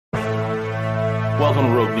Welcome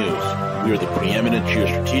to Rogue News. We are the preeminent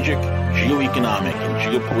geostrategic, geoeconomic, and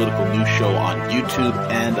geopolitical news show on YouTube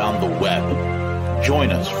and on the web.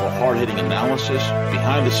 Join us for hard-hitting analysis,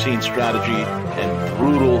 behind-the-scenes strategy, and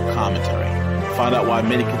brutal commentary. Find out why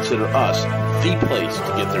many consider us the place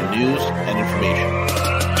to get their news and information.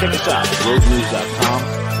 Check us out at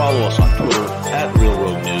roguenews.com. Follow us on Twitter at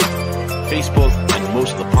RealRogueNews, Facebook, and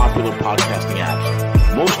most of the popular podcasting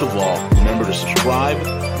apps. Most of all, remember to subscribe,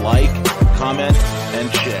 like, comment,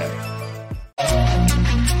 and share.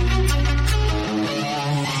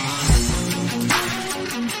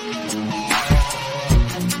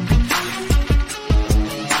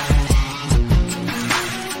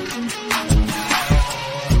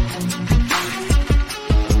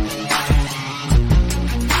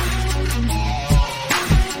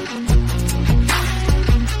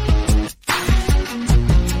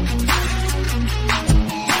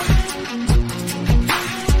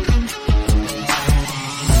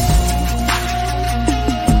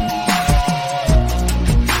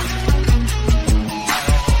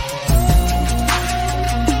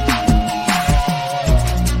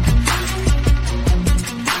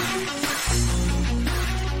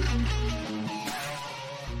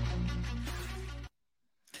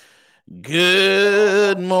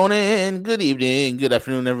 Good morning, good evening, good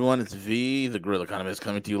afternoon, everyone. It's V, the Guerrilla Economist,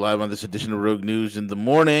 coming to you live on this edition of Rogue News in the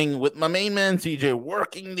morning with my main man, CJ,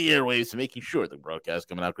 working the airwaves, making sure the broadcast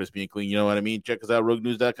coming out crispy and clean. You know what I mean? Check us out,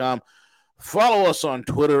 roguenews.com. Follow us on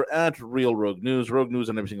Twitter at Real Rogue News. Rogue News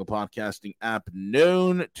on every single podcasting app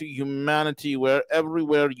known to humanity, where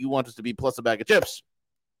everywhere you want us to be, plus a bag of chips.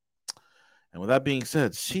 And with that being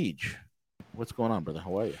said, Siege, what's going on, brother?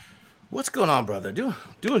 How are you? What's going on, brother?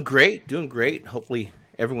 Doing great. Hopefully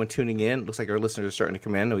everyone tuning in. Looks like our listeners are starting to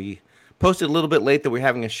come in. We posted a little bit late that we're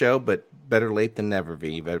having a show, but better late than never,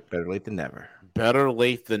 V. Better late than never. Better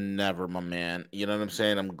late than never, my man. You know what I'm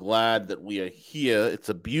saying? I'm glad that we are here. It's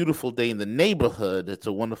a beautiful day in the neighborhood. It's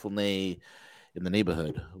a wonderful day in the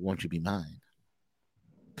neighborhood. Won't you be mine?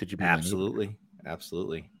 Could you be Absolutely.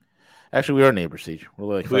 Absolutely. Actually, we are neighbors, Siege.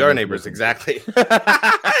 We are neighbors, exactly.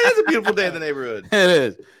 It's a beautiful day in the neighborhood. It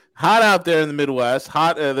is. Hot out there in the Midwest.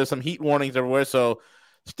 Hot. There's some heat warnings everywhere. So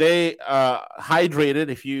stay hydrated.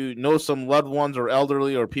 If you know some loved ones or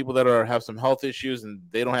elderly or people that have some health issues and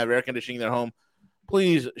they don't have air conditioning in their home,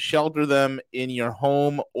 please shelter them in your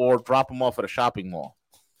home or drop them off at a shopping mall.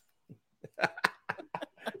 And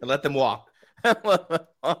let them walk. Let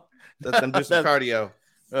them do some cardio.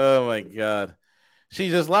 Oh, my God. See,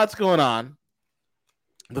 there's lots going on.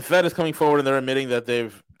 The Fed is coming forward and they're admitting that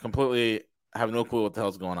they've completely have no clue what the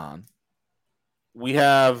hell's going on. We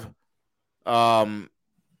have so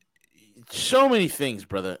many things,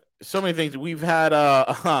 brother. So many things. We've had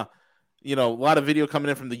a lot of video coming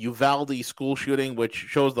in from the Uvalde school shooting, which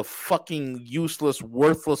shows the fucking useless,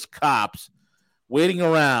 worthless cops waiting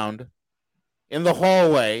around in the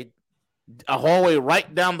hallway, a hallway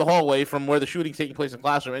right down the hallway from where the shooting's taking place in the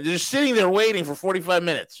classroom, and they're just sitting there waiting for 45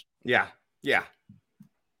 minutes. Yeah.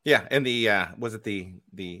 And was it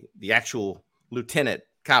the actual lieutenant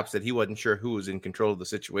cops that he wasn't sure who was in control of the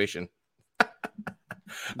situation?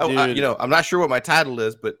 I'm not sure what my title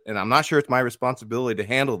is, and I'm not sure it's my responsibility to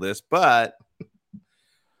handle this, but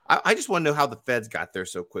I just want to know how the feds got there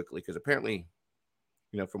so quickly, because apparently,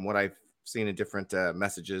 from what I've seen in different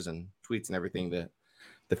messages and tweets and everything, the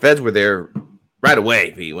feds were there right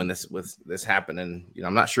away when this happened, and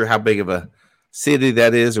I'm not sure how big of a city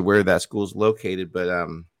that is or where that school is located, but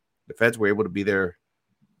the feds were able to be there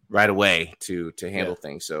right away to handle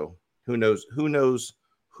things. So who knows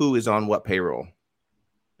who is on what payroll?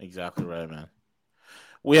 Exactly right, man.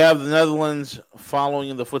 We have the Netherlands following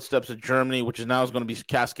in the footsteps of Germany, which is now going to be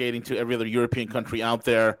cascading to every other European country out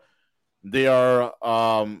there. They are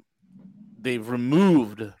they've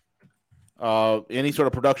removed any sort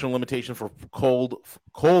of production limitation for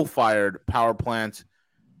coal-fired power plants.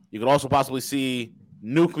 You could also possibly see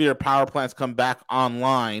nuclear power plants come back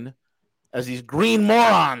online as these green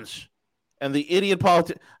morons and the idiot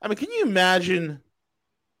politicians. I mean, can you imagine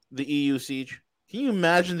the EU, Siege? Can you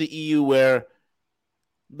imagine the EU where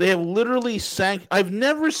they have literally I've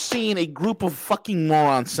never seen a group of fucking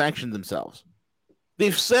morons sanction themselves.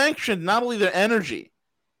 They've sanctioned not only their energy.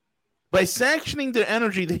 By sanctioning their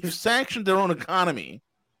energy, they've sanctioned their own economy.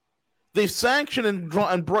 They've sanctioned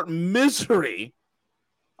and brought misery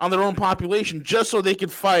on their own population just so they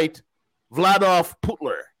could fight Vladimir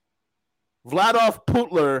Putin. Vladimir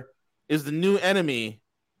Putin is the new enemy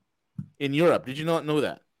in Europe. Did you not know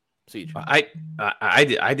that, Siege?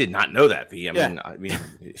 I did not know that, V. I mean,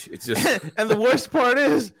 it's just and the worst part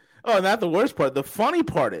is, not the worst part. The funny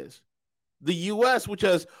part is, the U.S., which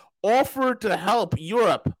has offered to help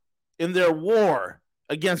Europe in their war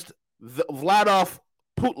against Vladimir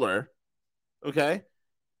Putin, okay,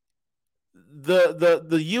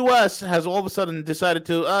 the U.S. has all of a sudden decided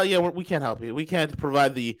to, we can't help you. We can't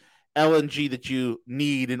provide the LNG that you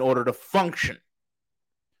need in order to function.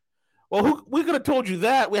 Well, we could have told you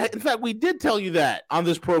that. In fact, we did tell you that on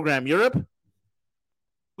this program, Europe.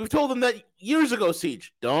 We've told them that years ago,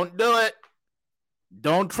 Siege. Don't do it.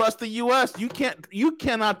 Don't trust the U.S. You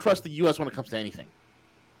cannot trust the U.S. when it comes to anything.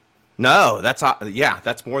 No, that's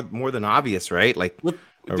more than obvious, right? Like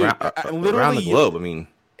around the globe. I mean,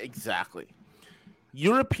 exactly.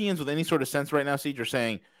 Europeans with any sort of sense right now, Siege, are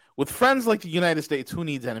saying, with friends like the United States, who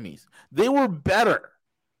needs enemies? They were better.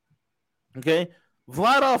 Okay?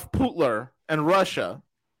 Vladimir Putin and Russia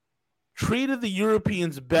treated the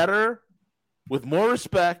Europeans better, with more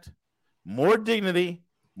respect, more dignity,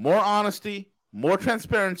 more honesty, more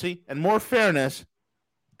transparency, and more fairness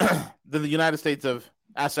than the United States of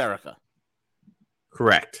America.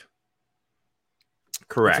 Correct.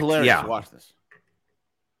 It's hilarious to watch this.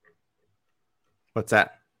 What's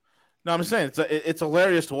that? No, I'm saying it's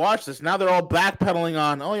hilarious to watch this. Now they're all backpedaling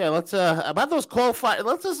on, let's about those coal-fired.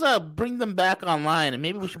 Let's just bring them back online, and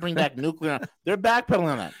maybe we should bring back nuclear. They're backpedaling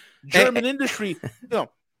on that. German industry.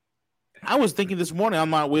 I was thinking this morning on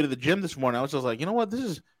my way to the gym this morning. I was just like, you know what,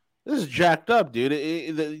 this is jacked up, dude.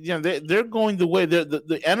 They're going the way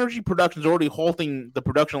the energy production is already halting the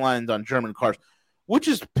production lines on German cars, which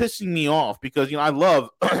is pissing me off because I love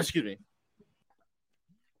excuse me.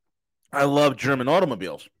 I love German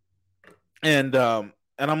automobiles. And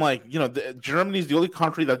I'm like, Germany is the only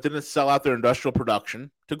country that didn't sell out their industrial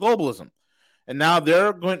production to globalism. And now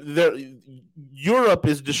Europe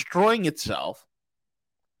is destroying itself.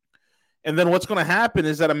 And then what's going to happen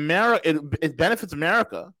is that it benefits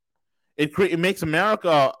America. It makes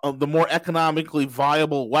America the more economically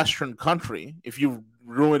viable Western country if you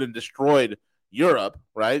ruined and destroyed Europe,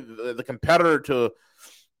 right? The competitor to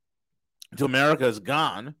America is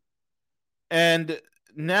gone. And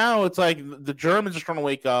now it's like the Germans are trying to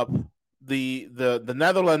wake up. The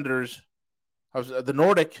Netherlanders, the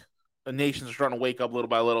Nordic nations are starting to wake up little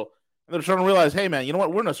by little. And they're starting to realize, hey, man, you know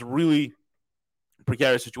what? We're in this really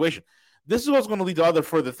precarious situation. This is what's going to lead to other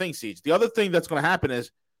further things, Siege. The other thing that's going to happen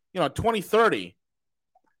is, 2030,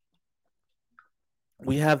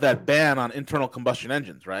 we have that ban on internal combustion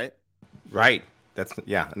engines, right? Right. And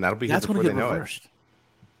that'll be that's going to get reversed.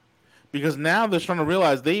 Because now they're starting to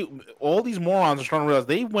realize all these morons are starting to realize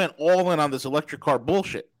they went all in on this electric car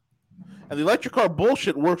bullshit. And the electric car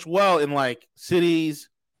bullshit works well in like cities,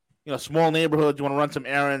 small neighborhoods. You want to run some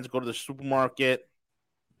errands, go to the supermarket.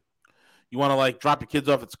 You want to like drop your kids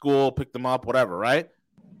off at school, pick them up, whatever, right?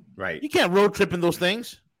 Right. You can't road trip in those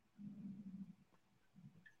things.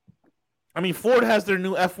 I mean, Ford has their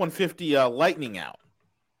new F-150 Lightning out,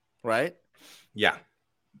 right? Yeah.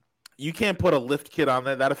 You can't put a lift kit on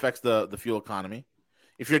there. That affects the fuel economy.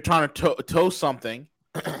 If you're trying to tow something,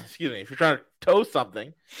 if you're trying to tow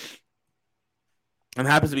something and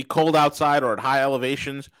happens to be cold outside or at high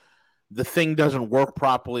elevations, the thing doesn't work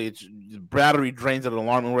properly. Its battery drains at an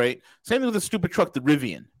alarming rate. Same thing with the stupid truck, the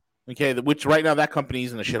Rivian, okay, which right now that company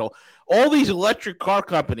is in a shithole. All these electric car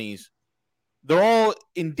companies, they're all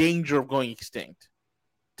in danger of going extinct.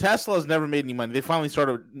 Tesla has never made any money. They finally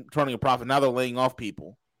started turning a profit. Now they're laying off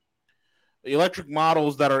people. The electric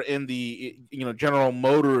models that are in the General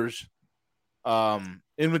Motors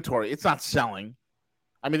inventory, it's not selling.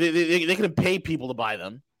 I mean, they couldn't pay people to buy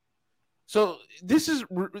them. So this is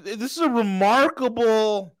a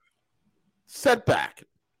remarkable setback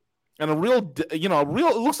and a real it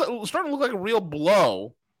looks like it's starting to look like a real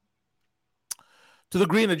blow to the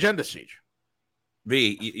green agenda, Siege.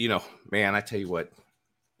 Man, I tell you what,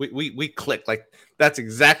 we clicked like that's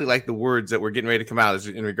exactly like the words that were getting ready to come out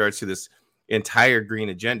in regards to this entire green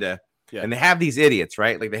agenda. Yeah. And they have these idiots,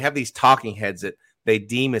 right? Like they have these talking heads that they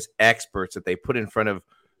deem as experts that they put in front of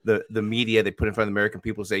the media, they put in front of the American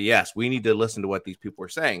people, say, yes, we need to listen to what these people are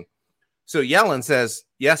saying. So Yellen says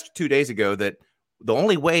 2 days ago that the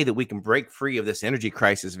only way that we can break free of this energy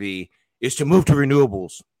crisis, is to move to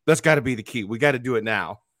renewables. That's got to be the key. We got to do it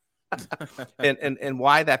now. and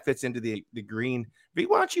why that fits into the green.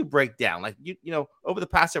 Why don't you break down, like, over the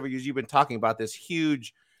past several years, you've been talking about this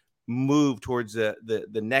huge move towards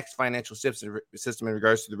the next financial system in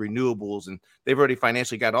regards to the renewables. And they've already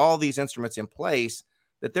financially got all these instruments in place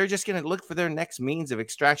that they're just going to look for their next means of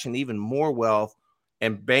extraction, even more wealth,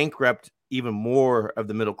 and bankrupt even more of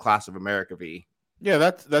the middle class of America. Yeah,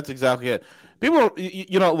 that's exactly it. People,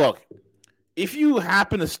 look, if you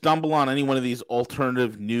happen to stumble on any one of these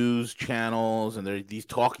alternative news channels and these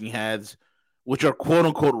talking heads which are quote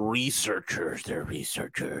unquote researchers. They're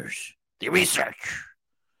researchers. They research.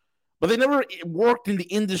 But they never worked in the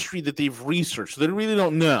industry that they've researched. So they really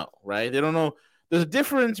don't know, right? They don't know. There's a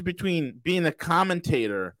difference between being a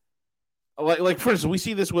commentator. Like for instance, we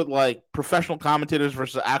see this with like professional commentators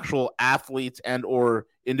versus actual athletes and or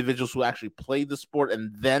individuals who actually played the sport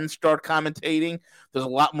and then start commentating. There's a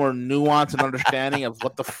lot more nuance and understanding of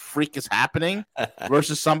what the freak is happening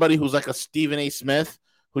versus somebody who's like a Stephen A. Smith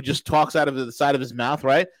who just talks out of the side of his mouth,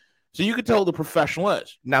 right? So you could tell who the professional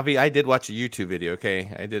is. Navi, I did watch a YouTube video. Okay,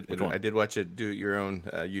 I did watch a do your own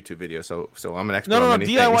YouTube video. So I'm an expert. No,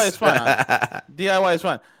 DIY is fine. DIY is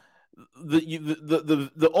fine.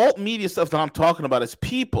 The alt media stuff that I'm talking about is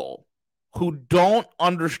people who don't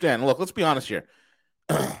understand. Look, let's be honest here.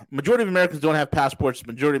 Majority of Americans don't have passports.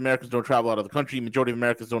 Majority of Americans don't travel out of the country. Majority of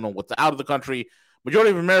Americans don't know what's out of the country.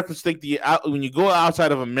 Majority of Americans think when you go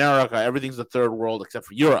outside of America, everything's the third world except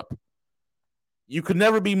for Europe. You could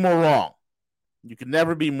never be more wrong. You could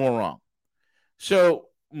never be more wrong. So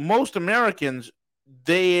most Americans,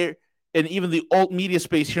 and even the alt media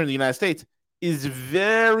space here in the United States is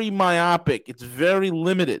very myopic. It's very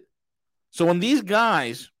limited. So when these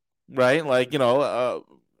guys, right, like,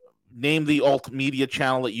 name the alt media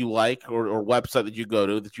channel that you like or website that you go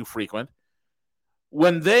to, that you frequent,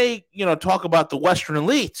 when they, talk about the Western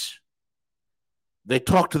elites, they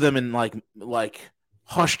talk to them in like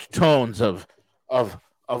hushed tones of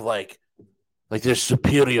like they're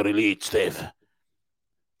superior elites.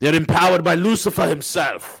 They're empowered by Lucifer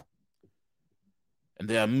himself. And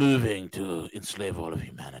they are moving to enslave all of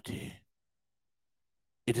humanity.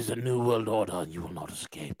 It is a new world order, and you will not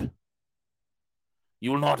escape. You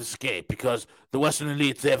will not escape because the Western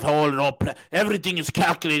elites, they have everything is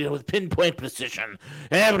calculated with pinpoint precision.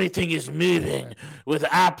 Everything is moving with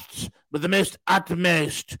the most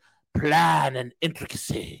utmost plan and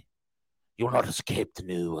intricacy. You will not escape the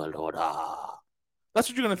new world order. That's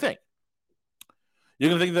what you're going to think. You're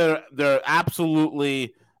going to think they're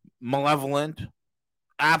absolutely malevolent,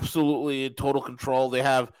 absolutely in total control.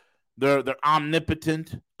 They're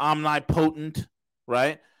omnipotent, omnipotent,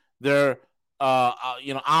 right? They're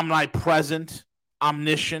omnipresent,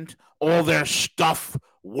 omniscient. All their stuff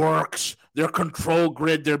works. Their control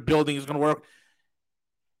grid they're building is going to work.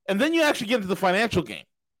 And then you actually get into the financial game.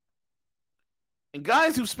 And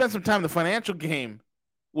guys who've spent some time in the financial game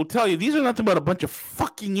will tell you these are nothing but a bunch of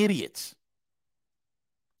fucking idiots.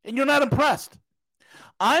 And you're not impressed.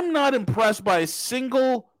 I'm not impressed by a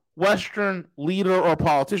single Western leader or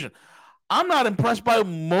politician. I'm not impressed by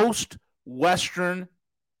most Western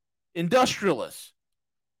industrialists,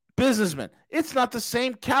 businessmen. It's not the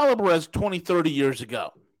same caliber as 20, 30 years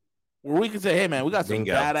ago, where we could say, hey, man, we got some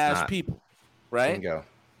badass people, right? Bingo.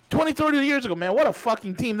 20, 30 years ago, man, what a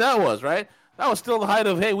fucking team that was, right? That was still the height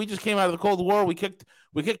of, hey, we just came out of the Cold War. We kicked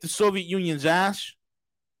the Soviet Union's ass,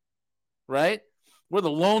 right? We're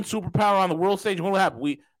the lone superpower on the world stage. What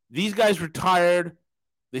happened? These guys retired.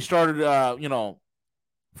 They started,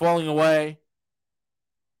 falling away.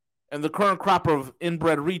 And the current crop of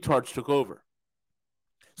inbred retards took over.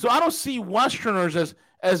 So I don't see Westerners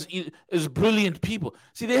as brilliant people.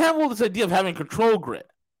 See, they have all this idea of having control grid,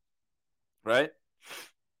 right?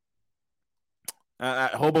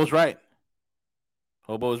 Hobo's right.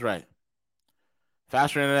 Hobo's right.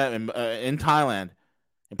 Faster internet in Thailand.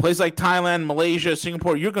 In places like Thailand, Malaysia,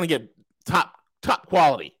 Singapore, you're going to get top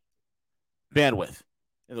quality bandwidth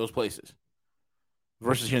in those places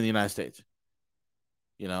versus here in the United States.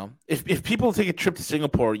 If people take a trip to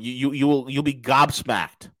Singapore, you'll be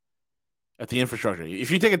gobsmacked at the infrastructure.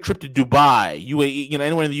 If you take a trip to Dubai, UAE,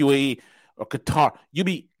 anywhere in the UAE or Qatar, you'll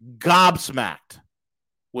be gobsmacked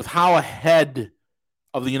with how ahead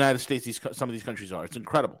of the United States some of these countries are. It's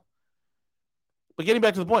incredible. But getting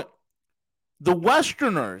back to the point, the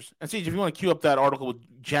Westerners, and see if you want to cue up that article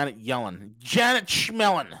with Janet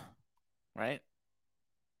Schmellen, right?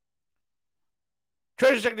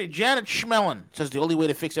 Treasury Secretary Janet Schmellen says the only way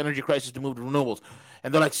to fix energy crisis is to move to renewables.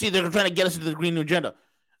 And they're like, see, they're trying to get us into the Green New Agenda.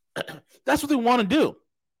 That's what they want to do.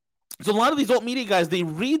 So a lot of these alt media guys, they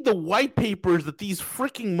read the white papers that these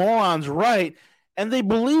freaking morons write, and they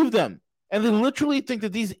believe them. And they literally think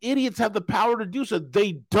that these idiots have the power to do so.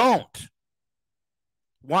 They don't.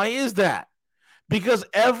 Why is that? Because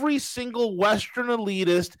every single Western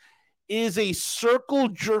elitist is a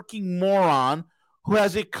circle-jerking moron who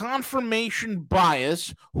has a confirmation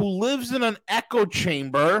bias, who lives in an echo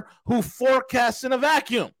chamber, who forecasts in a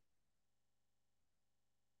vacuum.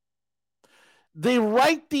 They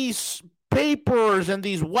write these papers and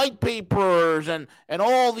these white papers and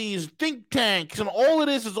all these think tanks, and all it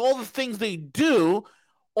is all the things they do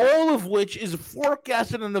all of which is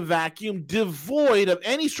forecasted in a vacuum, devoid of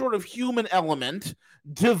any sort of human element,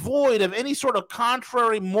 devoid of any sort of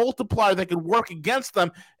contrary multiplier that could work against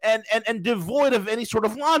them, and devoid of any sort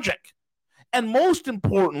of logic. And most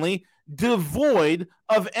importantly, devoid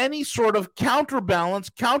of any sort of counterbalance,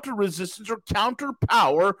 counter resistance, or counter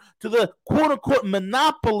power to the quote unquote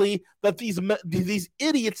monopoly that these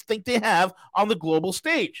idiots think they have on the global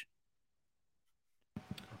stage.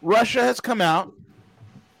 Russia has come out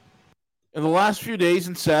in the last few days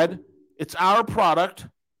and said, it's our product,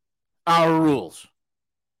 our rules.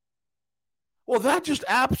 Well, that just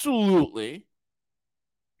absolutely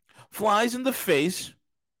flies in the face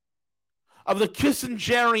of the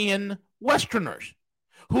Kissingerian Westerners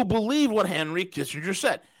who believe what Henry Kissinger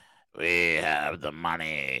said. We have the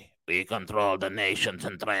money. We control the nations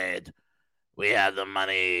and trade. We have the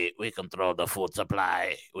money. We control the food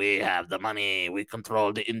supply. We have the money. We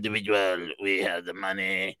control the individual. We have the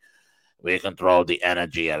money. We control the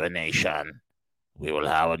energy of a nation. We will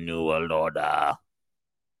have a new world order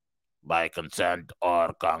by consent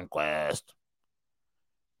or conquest.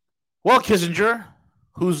 Well, Kissinger,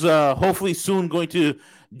 who's hopefully soon going to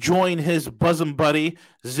join his bosom buddy,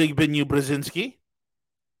 Zbigniew Brzezinski,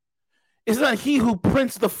 is not he who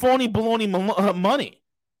prints the phony baloney money.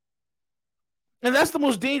 And that's the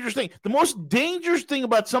most dangerous thing. The most dangerous thing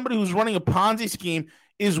about somebody who's running a Ponzi scheme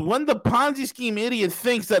is when the Ponzi scheme idiot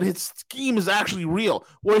thinks that his scheme is actually real,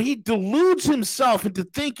 where he deludes himself into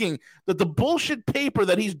thinking that the bullshit paper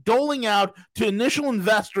that he's doling out to initial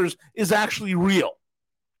investors is actually real.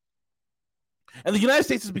 And the United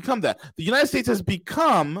States has become that. The United States has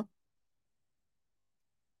become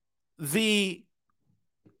the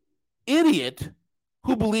idiot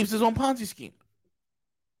who believes his own Ponzi scheme.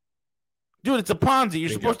 Dude, it's a Ponzi. You're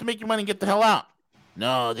supposed to make your money and get the hell out.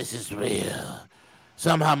 No, this is real.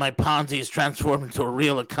 Somehow my Ponzi is transformed into a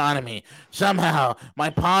real economy. Somehow my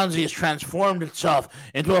Ponzi has transformed itself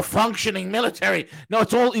into a functioning military. No,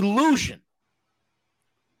 it's all illusion.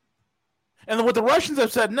 And what the Russians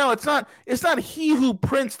have said, no, it's not he who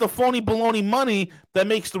prints the phony baloney money that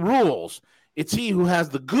makes the rules. It's he who has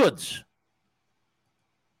the goods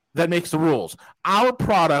that makes the rules. Our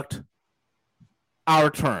product, our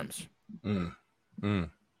terms.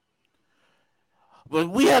 But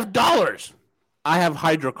we have dollars. I have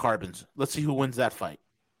hydrocarbons. Let's see who wins that fight.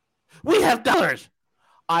 We have dollars.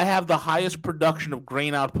 I have the highest production of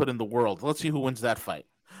grain output in the world. Let's see who wins that fight.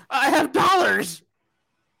 I have dollars.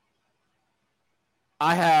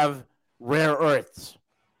 I have rare earths.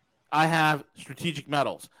 I have strategic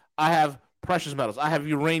metals. I have precious metals. I have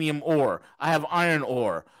uranium ore. I have iron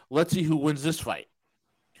ore. Let's see who wins this fight.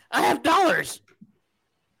 I have dollars.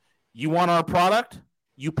 You want our product?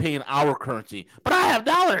 You pay in our currency. But I have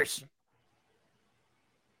dollars.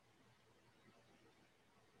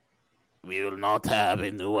 We will not have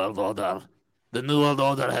a new world order. The new world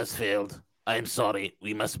order has failed. I'm sorry.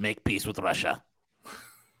 We must make peace with Russia.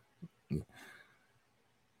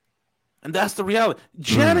 And that's the reality.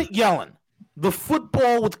 Janet Yellen, the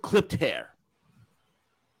football with clipped hair.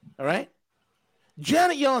 All right?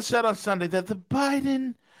 Janet Yellen said on Sunday that the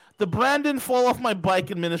Brandon fall off my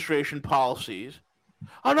bike administration policies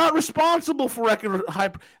are not responsible for record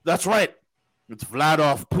high. That's right. It's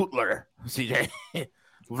Vladov Putler, CJ.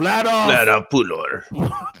 Vladov Putler.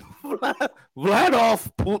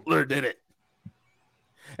 Vladov Putler did it.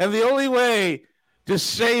 And the only way to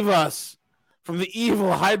save us from the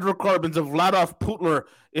evil hydrocarbons of Vladov Putler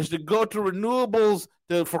is to go to renewables.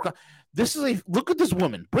 Look at this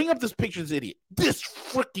woman. Bring up this picture of this idiot. This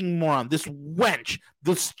freaking moron. This wench.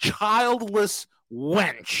 This childless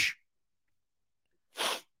wench.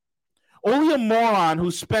 Only a moron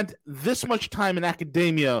who spent this much time in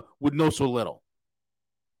academia would know so little.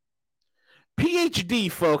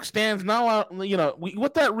 PhD, folks, stands now,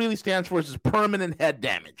 what that really stands for is permanent head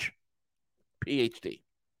damage. PhD.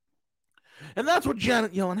 And that's what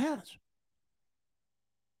Janet Yellen has.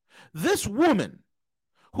 This woman,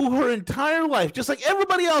 who her entire life, just like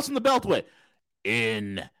everybody else in the Beltway,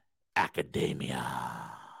 in academia.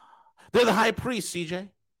 They're the high priest, CJ.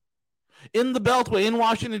 In the Beltway, in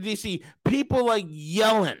Washington, D.C., people like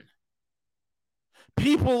Yellen,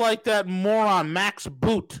 people like that moron, Max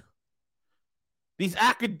Boot, these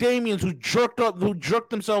academians who jerked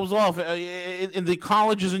themselves off in the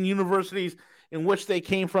colleges and universities in which they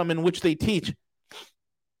came from, in which they teach.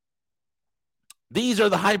 These are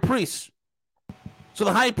the high priests. So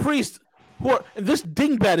the high priest, this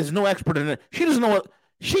dingbat is no expert in it. She doesn't know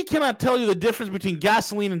she cannot tell you the difference between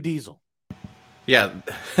gasoline and diesel. Yeah.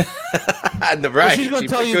 Right. But she's going to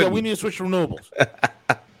tell you that we need to switch to renewables.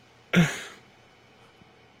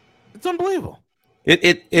 It's unbelievable.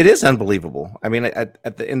 It is unbelievable. I mean,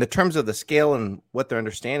 in the terms of the scale and what they're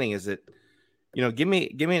understanding is that, give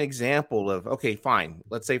me an example of, okay, fine.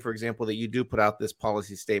 Let's say, for example, that you do put out this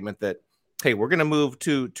policy statement that, hey, we're going to move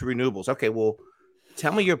to renewables. Okay, well,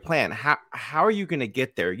 tell me your plan. How are you going to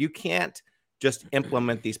get there? You can't just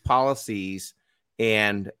implement these policies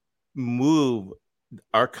and move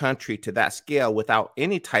our country to that scale without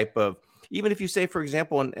any type of, even if you say, for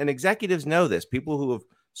example, and executives know this, people who have,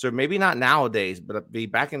 so maybe not nowadays, but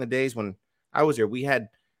back in the days when I was here, we had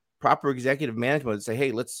proper executive management that say,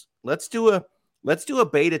 hey, let's do a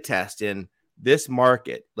beta test in this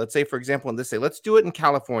market. Let's say, for example, in this, say, let's do it in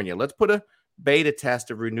California. Let's put a beta test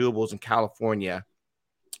of renewables in California.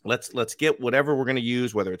 Let's get whatever we're going to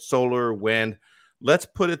use, whether it's solar, wind, let's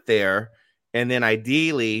put it there. And then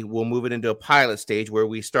ideally we'll move it into a pilot stage where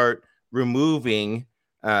we start removing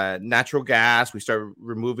natural gas. We start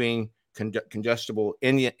removing combustible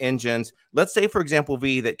engines. Let's say, for example,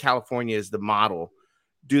 that California is the model.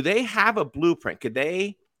 Do they have a blueprint? Could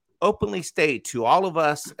they openly state to all of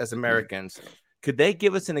us as Americans, could they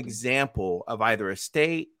give us an example of either a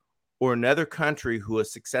state or another country who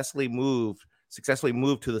has successfully moved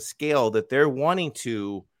to the scale that they're wanting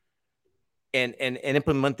to and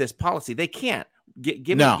implement this policy? They can't.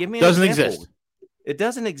 Give me an doesn't example. Exist. It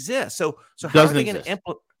doesn't exist. So how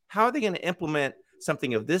are they going to implement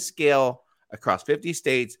something of this scale across 50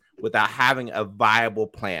 states without having a viable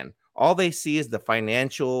plan? All they see is the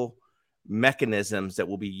financial mechanisms that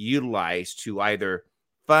will be utilized to either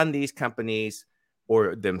fund these companies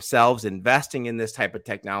or themselves investing in this type of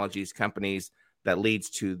technologies companies that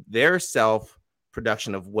leads to their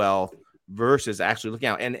self-production of wealth versus actually looking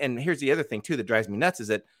out. And here's the other thing, too, that drives me nuts is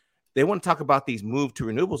that they want to talk about these move to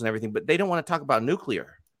renewables and everything, but they don't want to talk about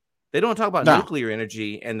nuclear. They don't want to talk about nuclear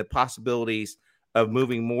energy and the possibilities of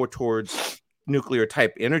moving more towards nuclear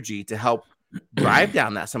type energy to help drive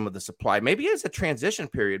down some of the supply. Maybe it's a transition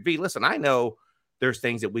period. Listen, I know there's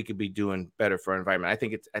things that we could be doing better for our environment. I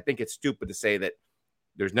think it's stupid to say that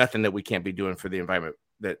there's nothing that we can't be doing for the environment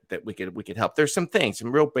that we could help. There's some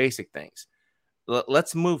real basic things.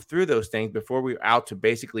 Let's move through those things before we're out to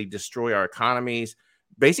basically destroy our economies,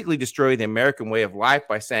 basically destroy the American way of life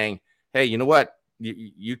by saying, hey, you know what?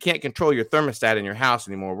 You can't control your thermostat in your house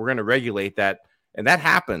anymore. We're going to regulate that. And that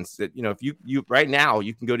happens that, if you right now,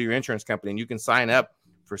 you can go to your insurance company and you can sign up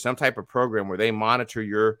for some type of program where they monitor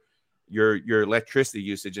your electricity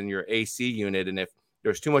usage in your AC unit. And if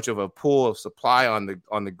there's too much of a pool of supply on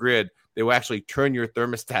the grid, they will actually turn your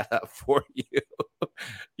thermostat up for you.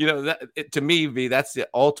 To me, that's the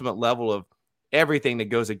ultimate level of everything that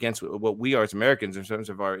goes against what we are as Americans in terms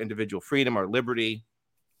of our individual freedom, our liberty.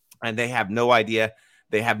 And they have no idea.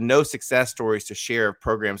 They have no success stories to share of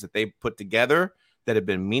programs that they put together that have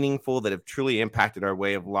been meaningful, that have truly impacted our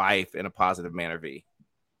way of life in a positive manner.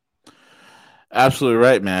 Absolutely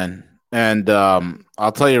right, man. And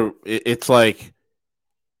I'll tell you, it's like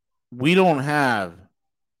we don't have,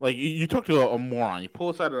 like, you talk to a moron. You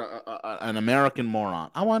pull aside an American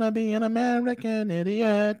moron. I want to be an American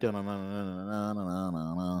idiot. I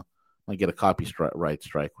get a copy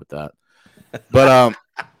strike with that. But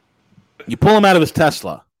you pull him out of his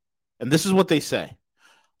Tesla, and this is what they say.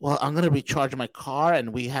 Well, I'm going to recharge my car,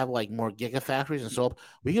 and we have like more gigafactories and so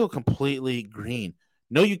we go completely green.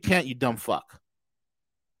 No, you can't, you dumb fuck.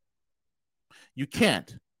 You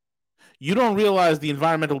can't. You don't realize the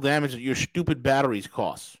environmental damage that your stupid batteries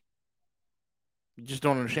cause. You just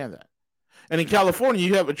don't understand that. And in California,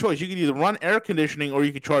 you have a choice. You can either run air conditioning or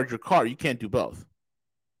you can charge your car. You can't do both.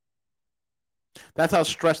 That's how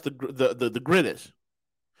stressed the grid is.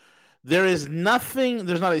 There's not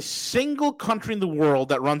a single country in the world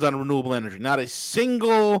that runs on renewable energy. Not a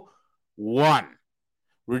single one.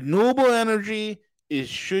 Renewable energy is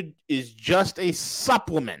just a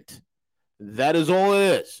supplement. That is all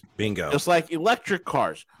it is. Bingo. Just like electric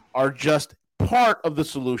cars are just part of the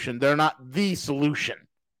solution. They're not the solution,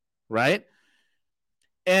 right?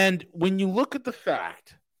 And when you look at the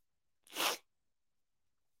fact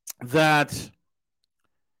that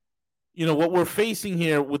what we're facing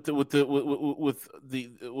here with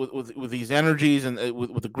these energies and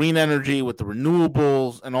with the green energy, with the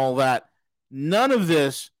renewables and all that, none of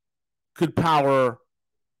this could power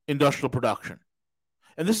industrial production.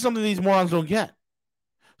 And this is something these morons don't get.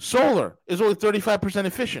 Solar is only 35%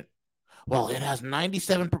 efficient. Well, it has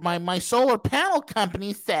 97%. My solar panel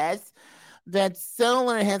company says that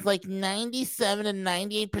solar has like 97 and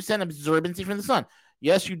 98% absorbency from the sun.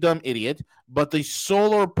 Yes, you dumb idiot, but the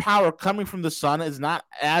solar power coming from the sun is not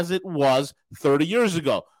as it was 30 years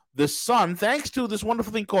ago. The sun, thanks to this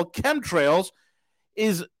wonderful thing called chemtrails,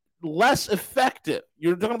 is less effective.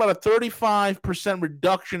 You're talking about a 35%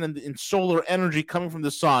 reduction in solar energy coming from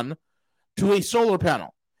the sun to a solar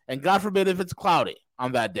panel. And God forbid if it's cloudy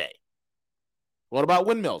on that day. What about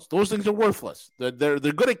windmills? Those things are worthless. They're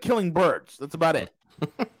good at killing birds. That's about it.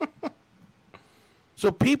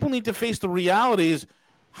 So people need to face the realities.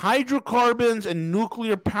 Hydrocarbons and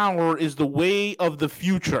nuclear power is the way of the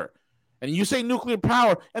future. And you say nuclear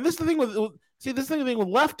power, and this is the thing with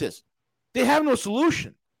leftists. They have no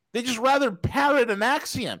solution. They just rather parrot an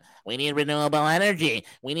axiom. We need renewable energy.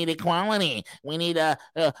 We need equality. We need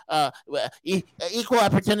equal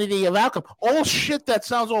opportunity of outcome. All shit that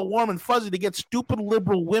sounds all warm and fuzzy to get stupid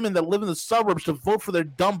liberal women that live in the suburbs to vote for their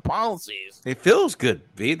dumb policies. It feels good,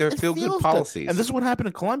 V. They're feel-good policies. And this is what happened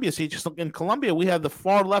in Colombia. See, just in Colombia, we had the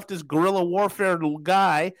far leftist guerrilla warfare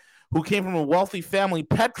guy who came from a wealthy family,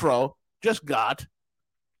 Petro, just got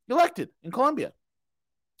elected in Colombia.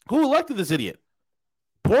 Who elected this idiot?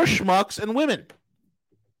 Poor schmucks and women,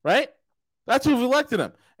 right? That's who've elected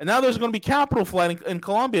him. And now there's going to be capital flight in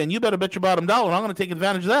Colombia, and you better bet your bottom dollar I'm going to take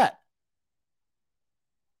advantage of that.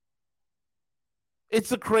 It's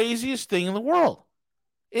the craziest thing in the world.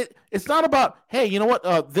 It's not about, hey, you know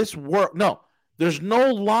what, this work. No, there's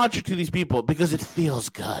no logic to these people because it feels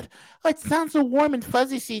good. Oh, it sounds so warm and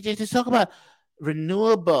fuzzy, CJ, to talk about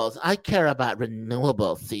renewables. I care about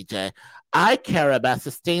renewables, CJ. I care about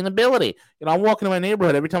sustainability. You know, I'm walking in my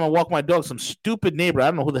neighborhood. Every time I walk my dog, some stupid neighbor, I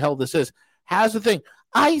don't know who the hell this is, has the thing.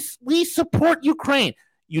 We support Ukraine.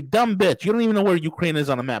 You dumb bitch. You don't even know where Ukraine is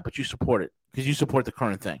on the map, but you support it because you support the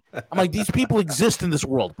current thing. I'm like, these people exist in this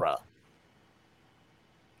world, bro.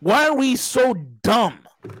 Why are we so dumb?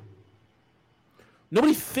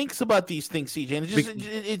 Nobody thinks about these things,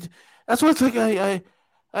 CJ. And that's what it's like.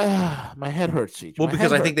 My head hurts, CJ. Well,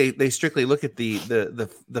 because I think they strictly look at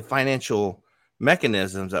the financial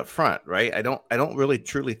mechanisms up front, right? I don't really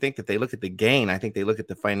truly think that they look at the gain. I think they look at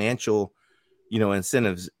the financial,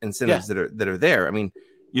 incentives that are there. I mean,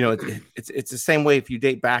 it's the same way. If you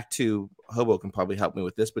date back to Hobo can probably help me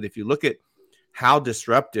with this, but if you look at how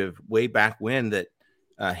disruptive way back when that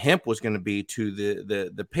hemp was going to be to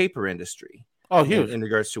the paper industry, in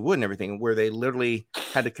regards to wood and everything, where they literally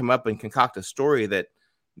had to come up and concoct a story that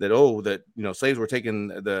slaves were taking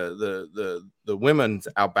the women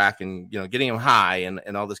out back and getting them high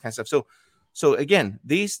and all this kind of stuff. So again,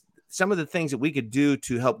 some of the things that we could do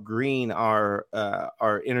to help green our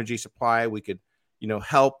energy supply, we could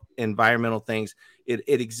help environmental things.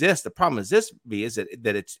 It exists. The problem is this, V, is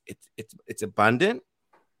that it's abundant,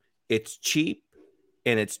 it's cheap,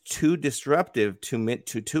 and it's too disruptive to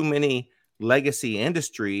too many legacy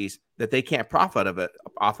industries that they can't profit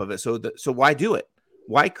off of it. So why do it?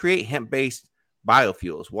 Why create hemp-based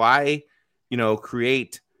biofuels? Why,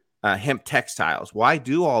 create hemp textiles? Why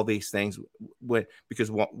do all these things? Because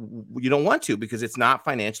you don't want to, because it's not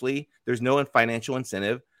financially. There's no financial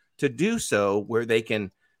incentive to do so. Where they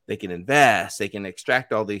can invest, they can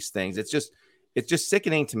extract all these things. It's just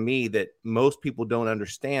sickening to me that most people don't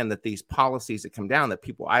understand that these policies that come down, that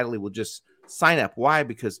people idly will just sign up. Why?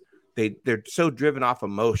 Because they're so driven off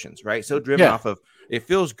emotions, right? So driven off of it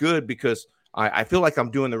feels good because I feel like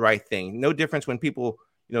I'm doing the right thing. No difference when people,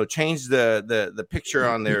 change the picture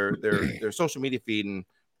on their social media feed and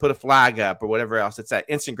put a flag up or whatever else. It's that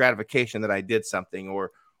instant gratification that I did something,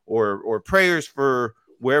 or prayers for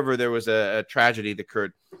wherever there was a tragedy that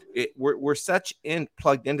occurred. We're such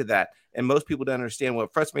plugged into that, and most people don't understand.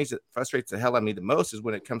 What frustrates the hell out of me the most is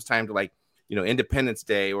when it comes time to Independence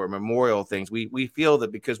Day or memorial things. We feel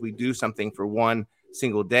that because we do something for one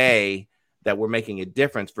single day, that we're making a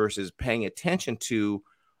difference versus paying attention to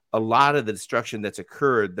a lot of the destruction that's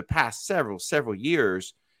occurred the past several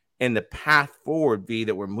years and the path forward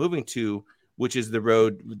that we're moving to, which is the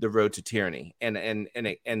road to tyranny.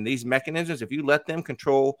 And these mechanisms, if you let them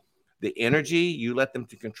control the energy, you let them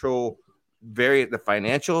to control the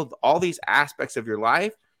financial, all these aspects of your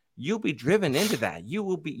life, you'll be driven into that.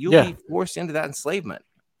 You'll be forced into that enslavement.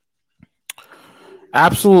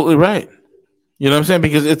 Absolutely right. You know what I'm saying?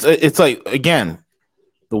 Because it's like, again,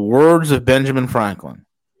 the words of Benjamin Franklin.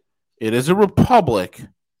 It is a republic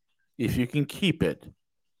if you can keep it,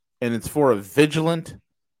 and it's for a vigilant,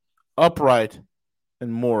 upright,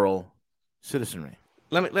 and moral citizenry.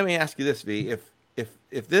 Let me ask you this, V.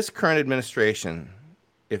 If this current administration,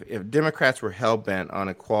 if Democrats were hell-bent on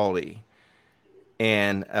equality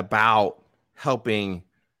and about helping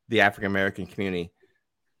the African-American community,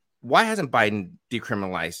 why hasn't Biden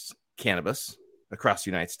decriminalized cannabis across the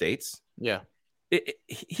United States? Yeah.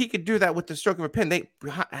 He could do that with the stroke of a pen. The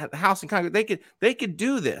House and Congress, they could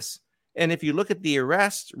do this. And if you look at the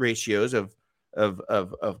arrest ratios of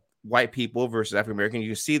white people versus African American,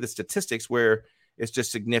 you see the statistics where it's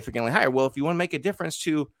just significantly higher. Well, if you want to make a difference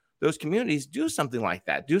to those communities, do something like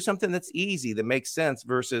that. Do something that's easy, that makes sense,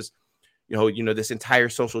 versus this entire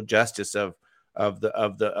social justice of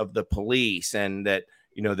the police, and that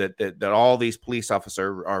that all these police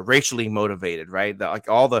officers are racially motivated, right? Like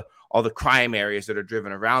all the crime areas that are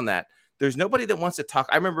driven around that. There's nobody that wants to talk.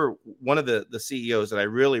 I remember one of the CEOs that I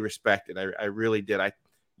really respected. I really did.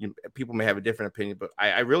 People may have a different opinion, but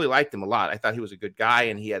I really liked him a lot. I thought he was a good guy,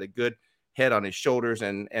 and he had a good head on his shoulders,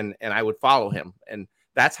 and I would follow him. And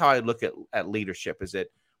that's how I look at leadership. Is that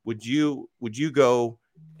would you go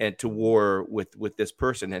to war with this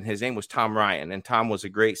person? And his name was Tom Ryan, and Tom was a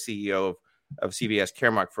great CEO of CVS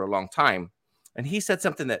Caremark for a long time. And he said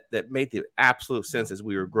something that made the absolute sense as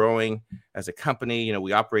we were growing as a company.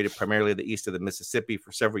 We operated primarily the east of the Mississippi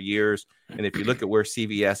for several years. And if you look at where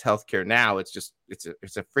CVS Healthcare now, it's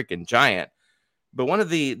a freaking giant. But one of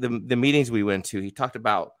the meetings we went to, he talked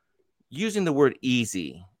about using the word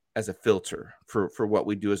easy as a filter for what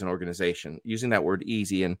we do as an organization, using that word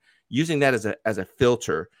easy and using that as a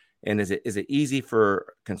filter. And is it easy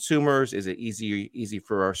for consumers? Is it easy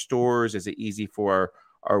for our stores? Is it easy for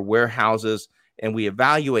our warehouses? And we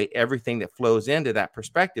evaluate everything that flows into that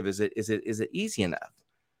perspective. Is it easy enough?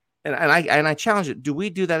 And I challenge it. Do we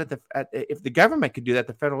do that if the government could do that at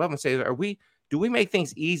the federal level and say, do we make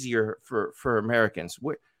things easier for Americans?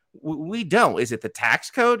 We don't. Is it the tax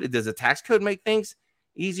code? Does the tax code make things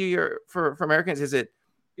easier for Americans? Is it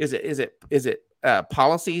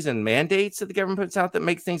policies and mandates that the government puts out that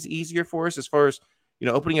make things easier for us as far as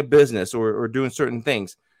opening a business or doing certain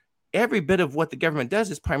things? Every bit of what the government does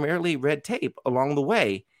is primarily red tape along the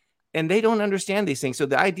way, and they don't understand these things. So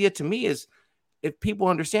the idea to me is, if people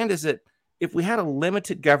understand, is that if we had a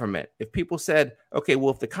limited government, if people said, okay,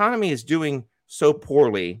 well, if the economy is doing so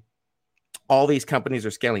poorly, all these companies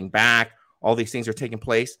are scaling back, all these things are taking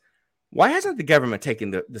place, why hasn't the government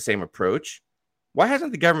taken the same approach? Why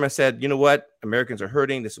hasn't the government said, you know what, Americans are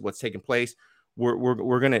hurting, this is what's taking place,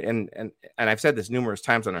 we're going to, and I've said this numerous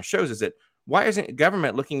times on our shows, is that why isn't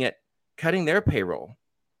government looking at cutting their payroll?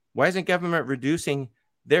 Why isn't government reducing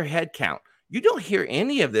their head count? You don't hear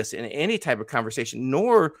any of this in any type of conversation,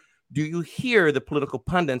 nor do you hear the political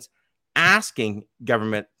pundits asking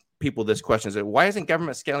government people this question. Why isn't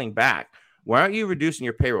government scaling back? Why aren't you reducing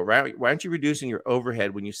your payroll? Why aren't you reducing your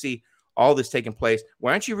overhead when you see all this taking place?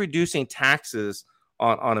 Why aren't you reducing taxes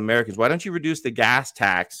on Americans? Why don't you reduce the gas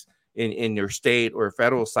tax in your state or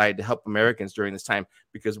federal side to help Americans during this time?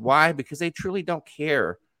 Because why? Because they truly don't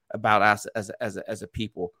care about us as a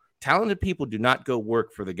people. Talented people do not go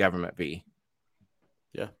work for the government, B.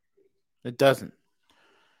 Yeah, it doesn't.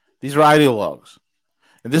 These are ideologues.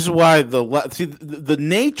 And this is why the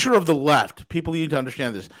nature of the left, people need to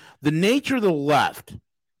understand this. The nature of the left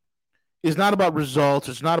is not about results.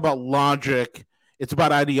 It's not about logic. It's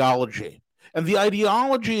about ideology. And the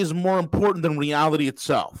ideology is more important than reality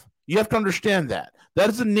itself. You have to understand that. That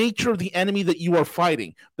is the nature of the enemy that you are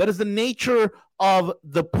fighting. That is the nature of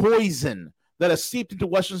the poison that has seeped into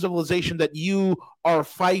Western civilization that you are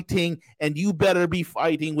fighting, and you better be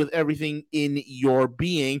fighting with everything in your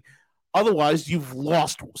being. Otherwise, you've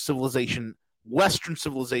lost civilization, Western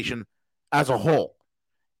civilization as a whole.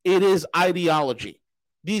 It is ideology.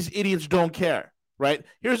 These idiots don't care, right?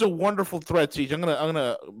 Here's a wonderful thread, Siege. I'm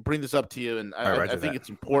gonna bring this up to you, and I think it's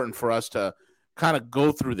important for us to kind of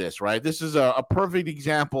go through this, right? This is a perfect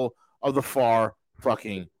example of the far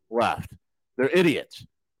fucking left. They're idiots,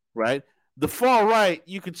 right? The far right,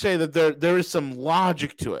 you could say that there is some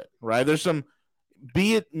logic to it, right? There's some,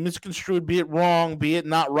 be it misconstrued, be it wrong, be it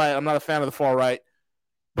not right. I'm not a fan of the far right,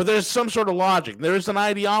 but there's some sort of logic. There is an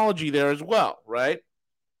ideology there as well, right?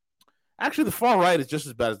 Actually, the far right is just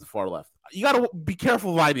as bad as the far left. You got to be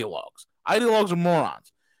careful of ideologues. Ideologues are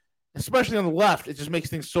morons, especially on the left. It just makes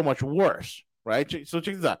things so much worse, right? So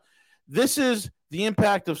check this out. This is the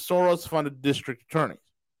impact of Soros-funded district attorneys.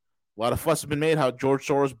 A lot of fuss has been made how George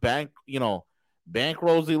Soros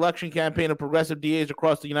bankrolls the election campaign of progressive DAs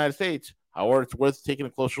across the United States. However, it's worth taking a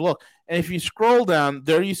closer look. And if you scroll down,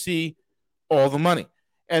 there you see all the money.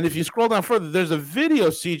 And if you scroll down further, there's a video,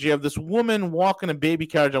 CJ, of this woman walking a baby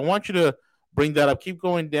carriage. I want you to bring that up. Keep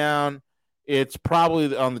going down. It's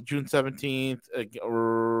probably on the June 17th.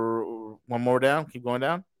 Or one more down. Keep going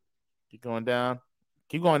down. Keep going down.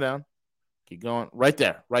 Keep going down. Keep going. Right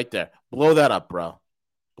there. Right there. Blow that up, bro.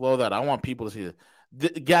 Blow that. I want people to see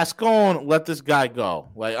this. Gascon let this guy go.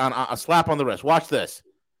 Like on a slap on the wrist. Watch this.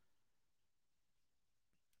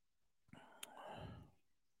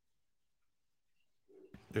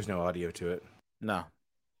 There's no audio to it. No.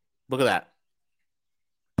 Look at that.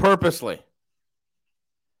 Purposely.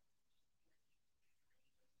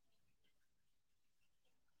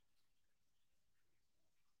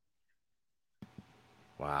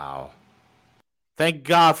 Wow. Thank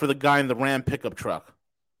God for the guy in the Ram pickup truck.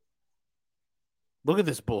 Look at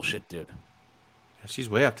this bullshit, dude. She's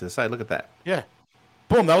way up to the side. Look at that. Yeah.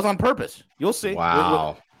 Boom, that was on purpose. You'll see.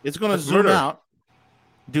 Wow. It's going to zoom out.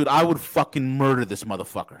 Dude, I would fucking murder this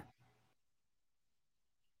motherfucker.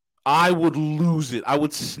 I would lose it. I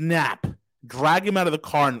would snap, drag him out of the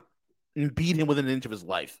car, and beat him within an inch of his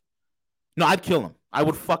life. No, I'd kill him. I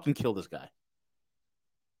would fucking kill this guy.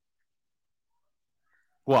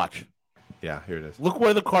 Watch. Yeah, here it is. Look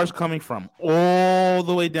where the car's coming from. All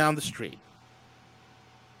the way down the street.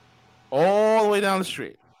 All the way down the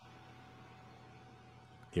street.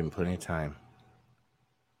 Give him plenty of time.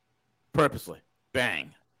 Purposely.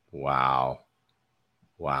 Bang. Wow.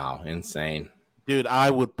 Insane. Dude, I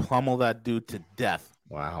would pummel that dude to death.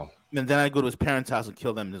 Wow. And then I'd go to his parents' house and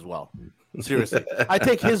kill them as well. Seriously. I'd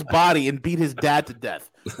take his body and beat his dad to death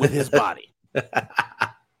with his body.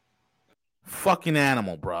 Fucking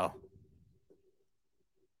animal, bro.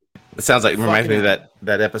 It sounds like it reminds me of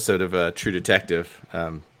that episode of True Detective.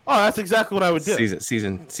 That's exactly what I would do.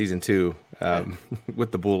 Season 2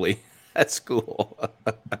 with the bully at school.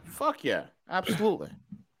 Fuck yeah, absolutely.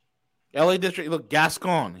 LA District, look,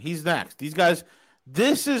 Gascon, he's next. These guys,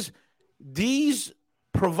 these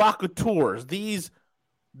provocateurs,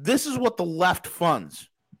 this is what the left funds.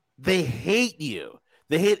 They hate you.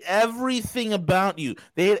 They hate everything about you.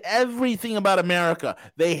 They hate everything about America.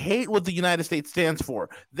 They hate what the United States stands for.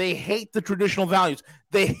 They hate the traditional values.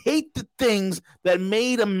 They hate the things that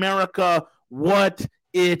made America what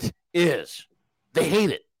it is. They hate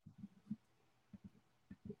it.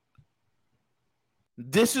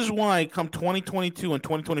 This is why come 2022 and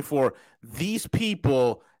 2024, these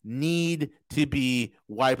people need to be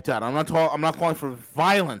wiped out. I'm not calling for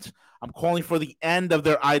violence. I'm calling for the end of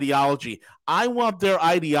their ideology. I want their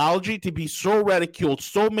ideology to be so ridiculed,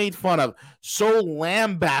 so made fun of, so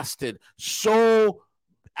lambasted, so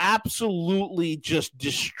absolutely just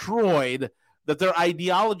destroyed that their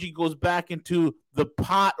ideology goes back into the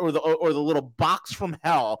pot or the little box from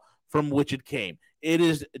hell from which it came. It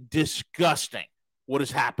is disgusting what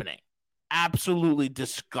is happening. Absolutely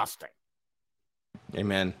disgusting.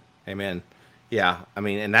 Amen. Yeah, I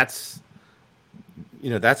mean, and that's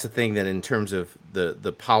the thing, that in terms of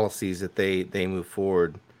the policies that they move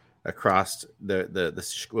forward across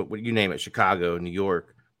the you name it, Chicago, New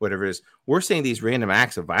York, whatever it is, we're seeing these random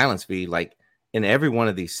acts of violence be like in every one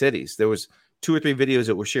of these cities. There was 2 or 3 videos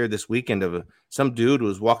that were shared this weekend of some dude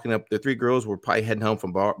was walking up. The 3 girls were probably heading home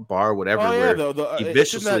from bar whatever. Oh yeah, where he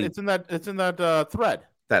viciously it's in that thread.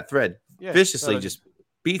 That thread viciously just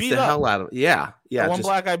beats the hell out of. Yeah. One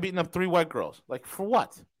black guy beating up 3 white girls. Like, for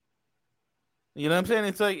what? You know what I'm saying?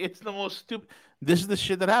 It's like, it's the most stupid. This is the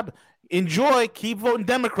shit that happened. Enjoy. Keep voting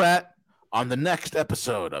Democrat on the next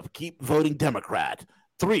episode of Keep Voting Democrat.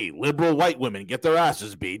 3 liberal white women get their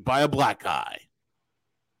asses beat by a black guy.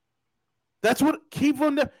 That's what. Keep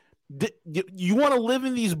voting. You want to live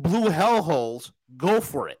in these blue hellholes? Go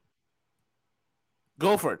for it.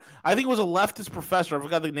 Go for it. I think it was a leftist professor. I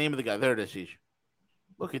forgot the name of the guy. There it is. Sheesh.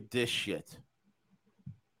 Look at this shit.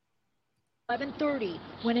 11:30,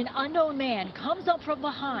 when an unknown man comes up from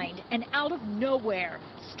behind and out of nowhere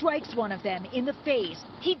strikes one of them in the face.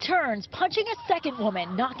 He turns, punching a second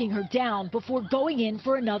woman, knocking her down before going in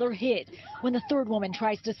for another hit. When the third woman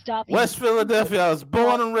tries to stop him, West Philadelphia, I was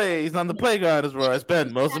born and raised on the playground is where I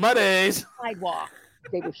spend most of my days. Sidewalk.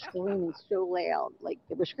 They were screaming so loud, like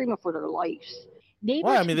they were screaming for their lives. Well,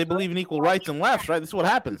 I mean, they believe in equal rights and lefts, right? This is what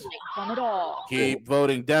happens. From it all. Keep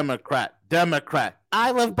voting Democrat. Democrat.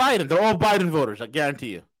 I love Biden. They're all Biden voters, I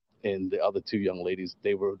guarantee you. And the other 2 young ladies,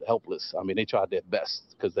 they were helpless. I mean, they tried their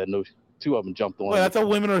best because they know 2 of them jumped on. Well, I thought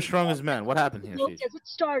women are as strong as men. What happened here? As it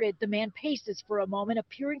started, the man paces for a moment,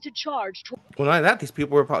 appearing to charge. Well, not that.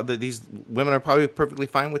 These women are probably perfectly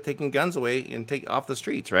fine with taking guns away and take off the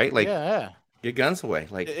streets, right? Like, yeah. Get guns away.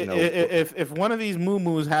 Like, if one of these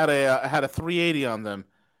moo-moos had a 380 on them,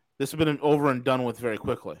 this would have been over and done with very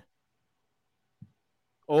quickly.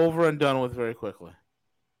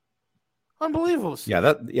 Unbelievable.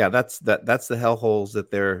 That's the hellholes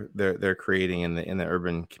that they're creating in the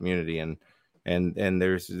urban community, and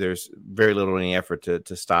there's very little any effort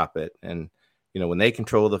to stop it. And when they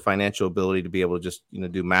control the financial ability to be able to just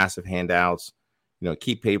do massive handouts,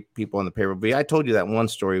 keep people on the payroll. But I told you that one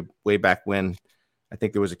story way back when. I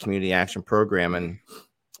think there was a community action program,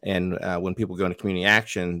 and when people go into community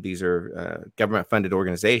action, these are government funded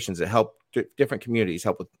organizations that help different communities,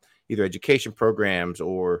 help with either education programs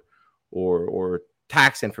or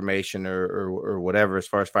tax information or whatever as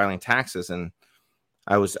far as filing taxes. And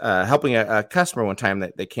I was helping a customer one time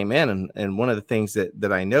that came in, and one of the things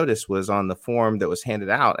that I noticed was on the form that was handed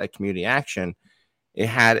out at Community Action, it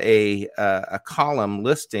had a column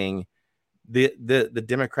listing the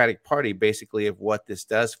Democratic Party, basically, of what this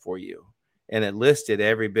does for you, and it listed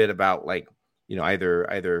every bit about, like, either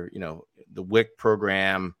the WIC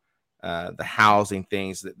program, the housing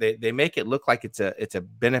things. They make it look like it's a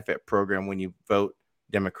benefit program when you vote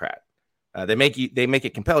Democrat. They make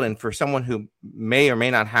it compelling. And for someone who may or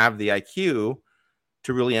may not have the IQ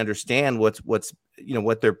to really understand what's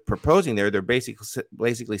what they're proposing there, they're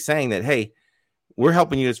basically saying that, hey, we're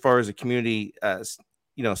helping you as far as a community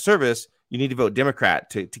service. You need to vote Democrat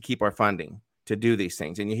to keep our funding to do these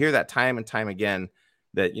things. And you hear that time and time again,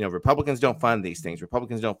 that Republicans don't fund these things.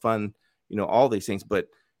 Republicans don't fund all these things. But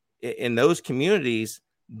in those communities,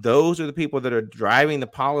 those are the people that are driving the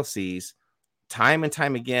policies time and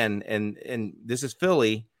time again. And this is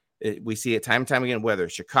Philly. We see it time and time again, whether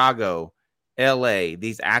Chicago, LA,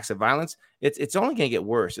 these acts of violence, it's only going to get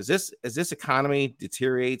worse as this economy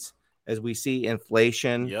deteriorates, as we see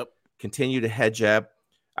inflation continue to hedge up.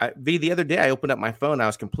 The other day I opened up my phone. I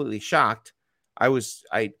was completely shocked. I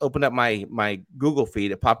opened up my Google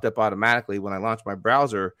feed. It popped up automatically when I launched my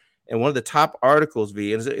browser. And one of the top articles,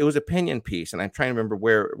 it was an opinion piece. And I'm trying to remember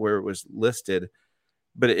where it was listed.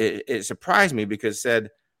 But it surprised me because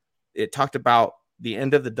it talked about the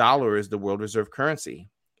end of the dollar is the world reserve currency.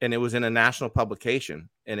 And it was in a national publication.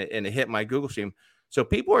 And it hit my Google stream. So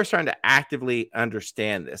people are starting to actively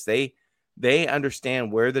understand this. They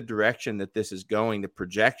understand where the direction that this is going, the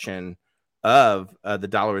projection of the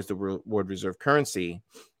dollar is the world reserve currency.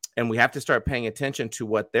 And we have to start paying attention to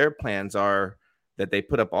what their plans are, that they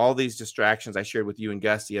put up all these distractions. I shared with you and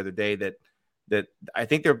Gus the other day that I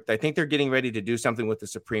think they're getting ready to do something with the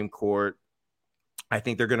Supreme Court. I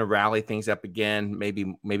think they're going to rally things up again,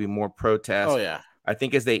 maybe more protests. Oh, yeah. I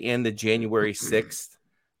think as they end the January 6th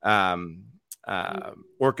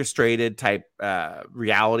orchestrated type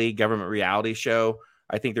government reality show,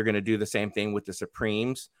 I think they're going to do the same thing with the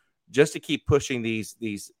Supremes, just to keep pushing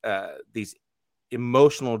these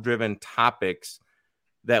emotional driven topics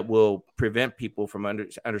that will prevent people from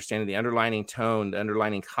understanding the underlying tone, the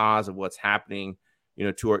underlying cause of what's happening,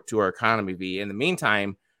 to our economy. In the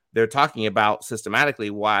meantime, they're talking about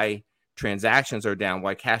systematically why transactions are down,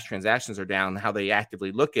 why cash transactions are down, how they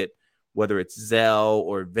actively look at whether it's Zelle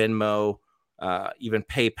or Venmo, even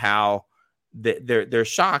PayPal. They're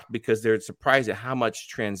shocked because they're surprised at how much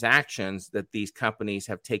transactions that these companies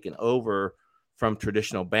have taken over from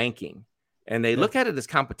traditional banking. And they look at it as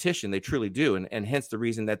competition. They truly do. And hence the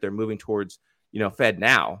reason that they're moving towards,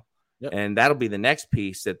 FedNow. Yep. And that'll be the next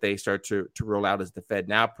piece that they start to roll out as the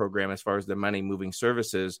FedNow program, as far as the money moving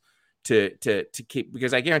services to keep,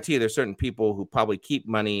 because I guarantee you there's certain people who probably keep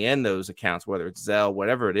money in those accounts, whether it's Zelle,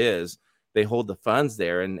 whatever it is, they hold the funds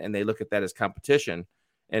there and they look at that as competition.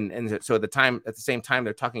 And so at the same time,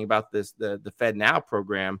 they're talking about the FedNow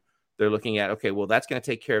program. They're looking at, okay, well, that's going to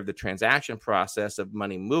take care of the transaction process of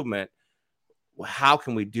money movement. How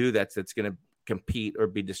can we do that that's going to compete or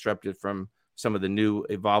be disrupted from some of the new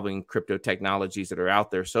evolving crypto technologies that are out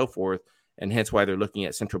there, so forth, and hence why they're looking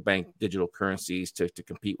at central bank digital currencies to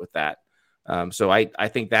compete with that. So I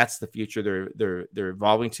think that's the future they're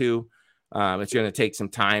evolving to. It's going to take some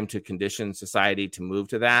time to condition society to move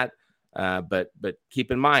to that. But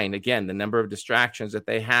keep in mind, again, the number of distractions that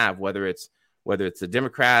they have, whether it's the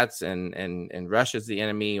Democrats and Russia's the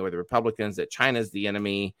enemy, or the Republicans, that China's the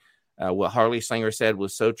enemy. What Harley Slinger said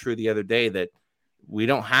was so true the other day, that we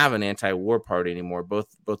don't have an anti-war party anymore. Both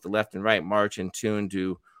the left and right march in tune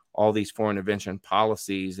to all these foreign intervention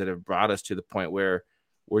policies that have brought us to the point where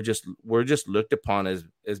we're just looked upon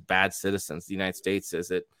as bad citizens. The United States says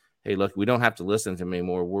that, hey, look, we don't have to listen to them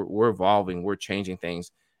anymore. We're evolving. We're changing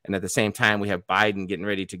things. And at the same time, we have Biden getting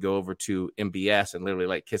ready to go over to MBS and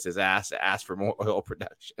literally kiss his ass to ask for more oil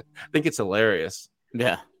production. I think it's hilarious.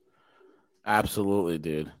 Yeah, absolutely,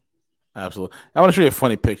 dude. Absolutely. I want to show you a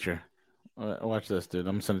funny picture. Watch this, dude.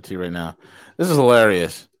 I'm going to send it to you right now. This is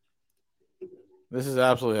hilarious. This is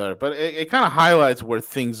absolutely hilarious. But it kind of highlights where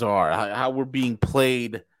things are, how we're being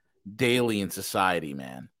played daily in society,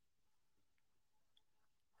 man.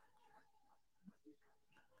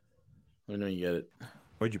 Let me know you get it.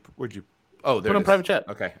 Where'd you? Oh, there. Put on private chat.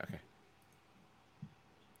 Okay.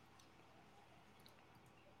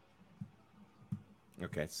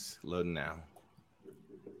 Okay, it's loading now.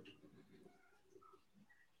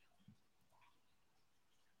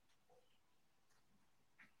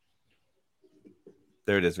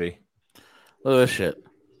 There it is, V. Look at this shit.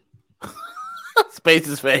 Space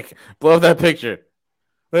is fake. Blow up that picture.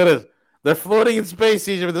 Look at this. They're floating in space,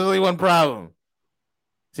 CJ, but there's only one problem.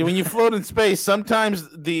 See, when you float in space, sometimes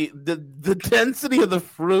the density of the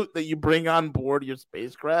fruit that you bring on board your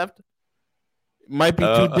spacecraft might be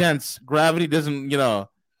too dense. Gravity doesn't,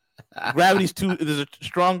 gravity's too. There's a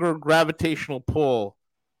stronger gravitational pull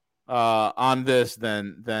on this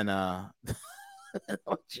than look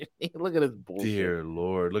at his bullshit. Dear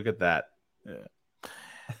Lord, look at that. Yeah.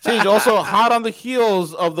 Siege, also hot on the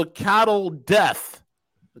heels of the cattle death,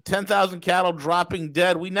 the 10,000 cattle dropping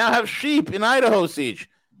dead. We now have sheep in Idaho, Siege.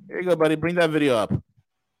 Here you go, buddy. Bring that video up.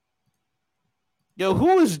 Yo,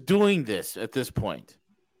 who is doing this at this point?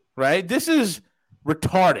 Right? This is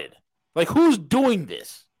retarded. Like, who's doing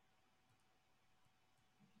this?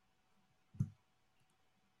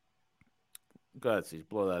 Go ahead, Siege.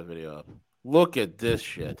 Blow that video up. Look at this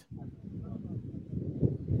shit.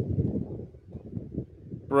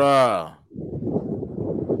 Bruh.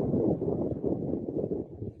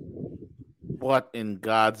 What in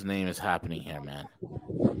God's name is happening here, man?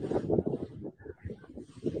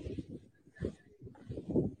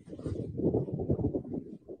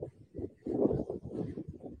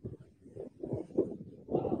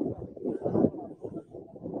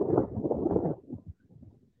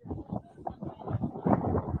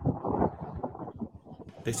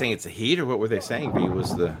 They saying it's the heat, or what were they saying? V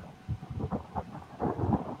was the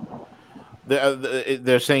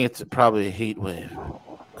they're saying it's probably a heat wave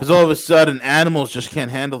because all of a sudden animals just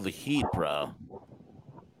can't handle the heat, bro.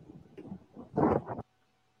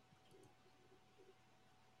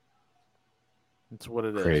 That's what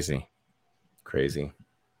it is. Crazy.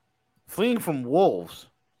 Fleeing from wolves.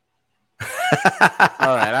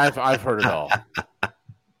 All right, I've heard it all.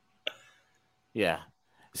 Yeah.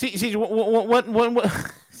 See, what?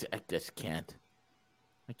 I just can't.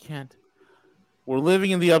 I can't. We're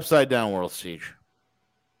living in the upside down world, Siege.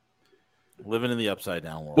 Living in the upside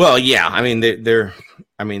down world. Well, yeah. I mean, they're.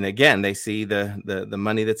 I mean, again, they see the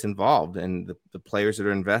money that's involved and the players that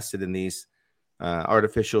are invested in these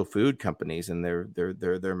artificial food companies, and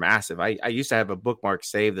they're massive. I used to have a bookmark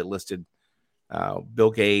saved that listed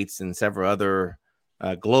Bill Gates and several other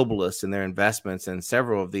globalists and their investments, and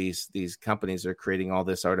several of these companies are creating all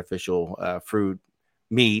this artificial fruit,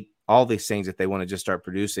 meat, all these things that they want to just start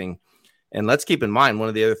producing. And let's keep in mind, one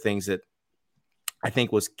of the other things that I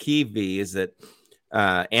think was key, V, is that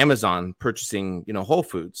Amazon purchasing, Whole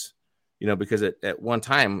Foods, because at one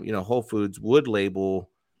time, Whole Foods would label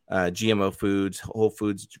GMO foods. Whole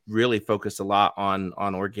Foods really focused a lot on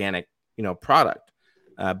organic, product.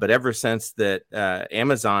 But ever since that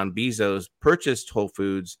Amazon, Bezos purchased Whole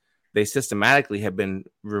Foods, they systematically have been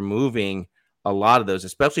removing a lot of those,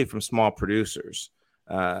 especially from small producers.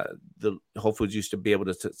 The Whole Foods used to be able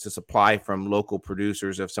to supply from local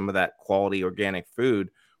producers of some of that quality organic food.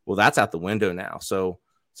 Well, that's out the window now. So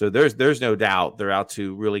there's no doubt they're out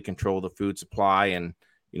to really control the food supply and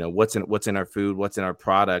what's in our food, what's in our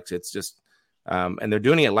products. It's just and they're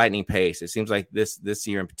doing it at lightning pace. It seems like this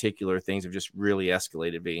year in particular, things have just really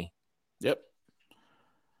escalated. V. Yep.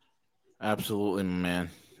 Absolutely, man.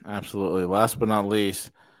 Absolutely. Last but not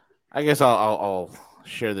least, I guess I'll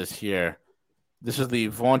share this here. This is the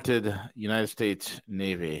vaunted United States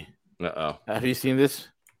Navy. Uh-oh. Have you seen this?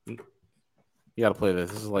 You got to play this.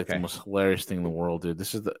 This is like the most hilarious thing in the world, dude.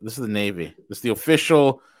 This is the Navy. This is the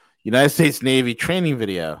official United States Navy training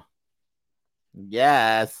video.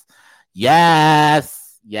 Yes. CJ,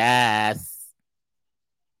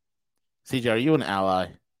 are you an ally?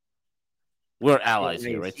 We're allies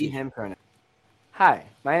here, right? He, him pronouns. Hi,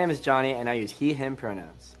 my name is Johnny, and I use he, him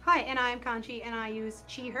pronouns. Hi, and I'm Kanchi, and I use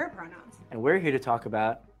she, her pronouns. And we're here to talk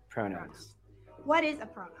about pronouns. What is a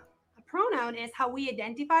pronoun? A pronoun is how we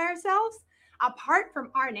identify ourselves apart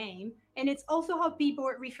from our name, and it's also how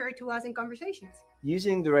people refer to us in conversations.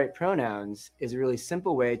 Using the right pronouns is a really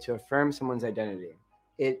simple way to affirm someone's identity.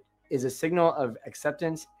 It is a signal of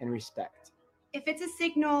acceptance and respect. If it's a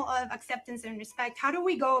signal of acceptance and respect, how do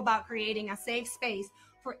we go about creating a safe space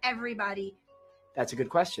for everybody? That's a good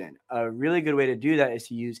question. A really good way to do that is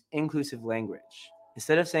to use inclusive language.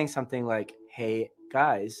 Instead of saying something like, hey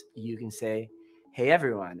guys, you can say, hey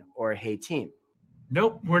everyone, or hey team.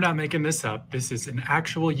 Nope, we're not making this up. This is an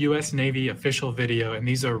actual U.S. Navy official video, and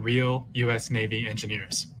these are real U.S. Navy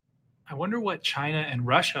engineers. I wonder what China and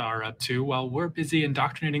Russia are up to while we're busy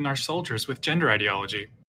indoctrinating our soldiers with gender ideology.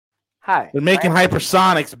 Hi. They're making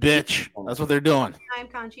hypersonics, bitch. That's what they're doing. I'm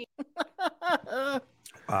Kanchi.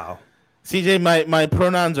 Wow. CJ, my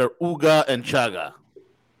pronouns are Uga and Chaga.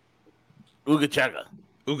 Uga Chaga.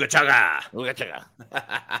 Ooga chaga. Uga Chaga.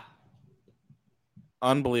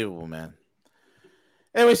 Unbelievable, man.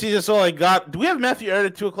 Anyway, see, that's all I got. Do we have Matthew Aird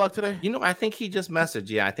at 2 o'clock today? I think he just messaged.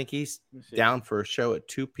 Yeah, I think he's down for a show at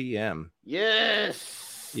 2 p.m.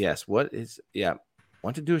 Yes. Yes. What is? Yeah.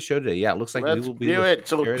 Want to do a show today? Yeah. It looks like Let's we will be. do it.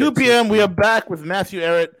 So Garrett 2 at p.m. we 2 are back with Matthew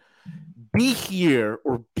Ehret. Be here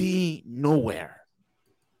or be nowhere.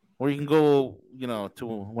 Or you can go, to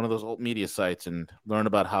one of those old media sites and learn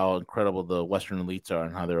about how incredible the Western elites are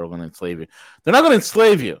and how they're going to enslave you. They're not going to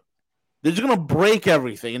enslave you. They're just going to break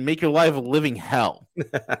everything and make your life a living hell.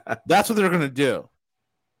 That's what they're going to do.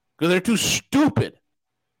 Because they're too stupid.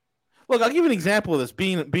 Look, I'll give you an example of this,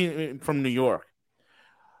 being from New York.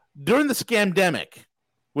 During the scamdemic,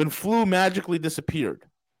 when flu magically disappeared,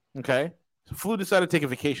 okay? So flu decided to take a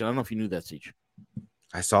vacation. I don't know if you knew that, Siege.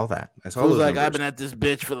 I saw that. I saw Flu's those like, numbers. I've been at this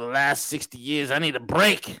bitch for the last 60 years. I need a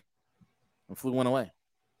break. And flu went away.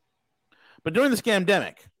 But during the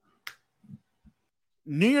scamdemic,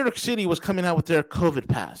 New York City was coming out with their COVID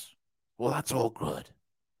pass. Well, that's all good.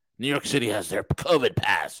 New York City has their COVID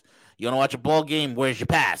pass. You want to watch a ball game? Where's your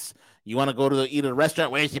pass? You want to go to eat at a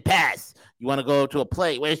restaurant? Where's your pass? You want to go to a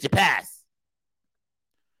play? Where's your pass?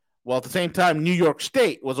 Well, at the same time, New York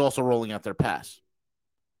State was also rolling out their pass.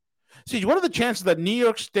 See, what are the chances that New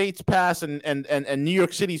York State's pass and New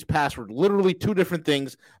York City's pass were literally two different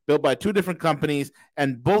things built by two different companies,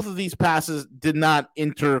 and both of these passes did not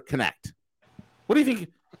interconnect? What do you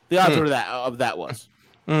think the odds of that was?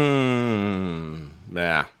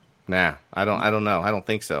 Nah. I don't know. I don't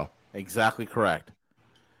think so. Exactly correct.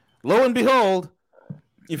 Lo and behold,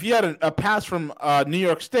 if you had a pass from New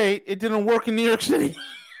York State, it didn't work in New York City.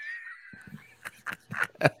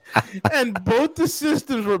 And both the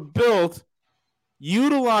systems were built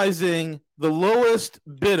utilizing the lowest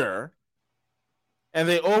bidder, and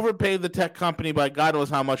they overpaid the tech company by God knows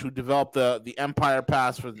how much, who developed the Empire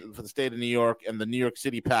Pass for the state of New York and the New York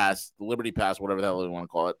City Pass, the Liberty Pass, whatever the hell they want to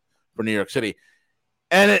call it, for New York City.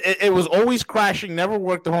 And it was always crashing, never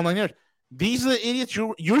worked the whole 9 years. These are the idiots.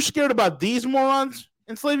 You're scared about these morons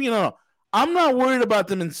enslaving you? No. I'm not worried about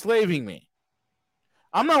them enslaving me.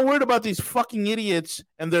 I'm not worried about these fucking idiots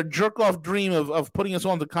and their jerk-off dream of putting us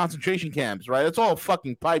all into concentration camps, right? It's all a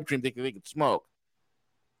fucking pipe dream they could smoke.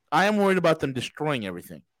 I am worried about them destroying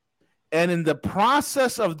everything. And in the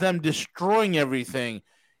process of them destroying everything,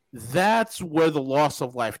 that's where the loss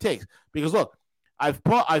of life takes. Because, look, I've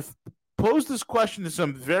posed this question to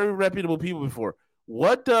some very reputable people before.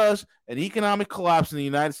 What does an economic collapse in the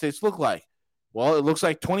United States look like? Well, it looks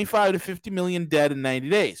like 25 to 50 million dead in 90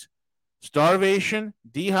 days. Starvation,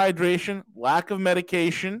 dehydration, lack of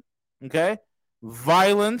medication, okay,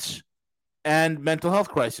 violence, and mental health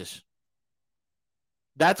crisis.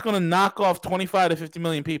 That's going to knock off 25 to 50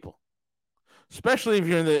 million people, especially if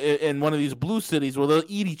you're in one of these blue cities where they'll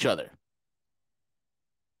eat each other.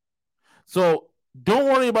 So don't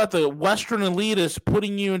worry about the Western elitists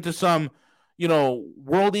putting you into some,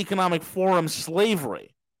 World Economic Forum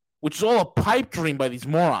slavery, which is all a pipe dream by these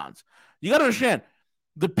morons. You got to understand,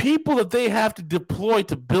 the people that they have to deploy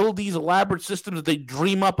to build these elaborate systems that they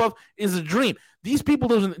dream up of is a dream. These people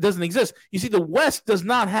doesn't exist. You see, the West does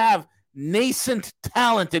not have nascent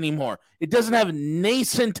talent anymore. It doesn't have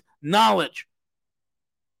nascent knowledge.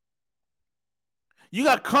 You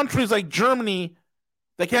got countries like Germany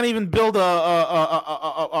that can't even build a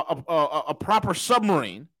proper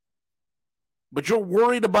submarine, but you're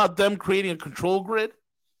worried about them creating a control grid?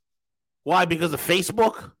 Why? Because of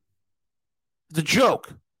Facebook? It's a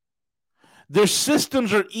joke. Their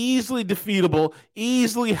systems are easily defeatable,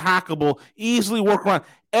 easily hackable, easily work around.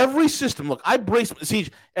 Every system, look, I brace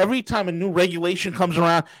Siege. Every time a new regulation comes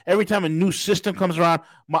around, every time a new system comes around,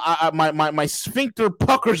 my sphincter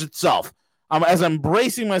puckers itself. As I'm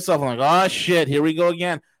bracing myself, I'm like, oh shit, here we go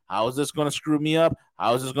again. How is this going to screw me up?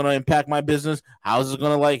 How is this going to impact my business? How is this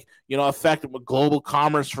going to affect global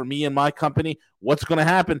commerce for me and my company? What's going to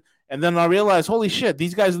happen? And then I realized, holy shit,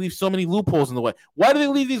 these guys leave so many loopholes in the way. Why do they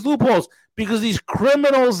leave these loopholes? Because these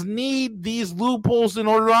criminals need these loopholes in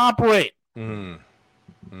order to operate.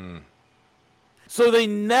 So they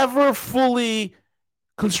never fully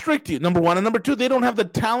constrict you, number one. And number two, they don't have the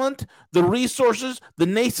talent, the resources, the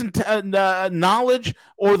nascent knowledge,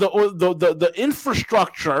 or the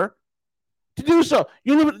infrastructure to do so.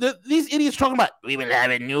 These idiots talking about, we will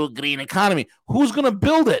have a new green economy. Who's going to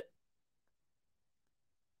build it?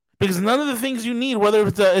 Because none of the things you need, whether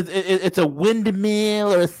it's a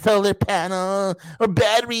windmill or a solar panel or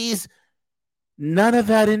batteries, none of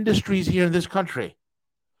that industry is here in this country.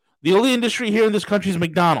 The only industry here in this country is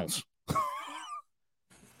McDonald's.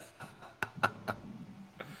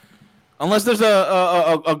 Unless there's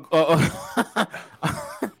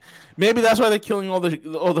maybe that's why they're killing all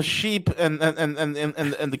the sheep and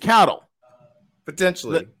the cattle.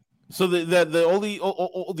 Potentially. So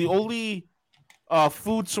the only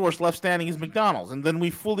food source left standing is McDonald's, and then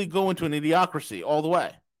we fully go into an idiocracy all the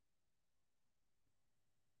way.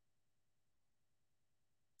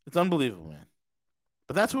 It's unbelievable, man.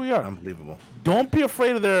 But that's who we are. Unbelievable. Don't be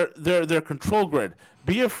afraid of their control grid.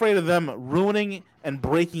 Be afraid of them ruining and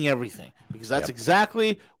breaking everything, because that's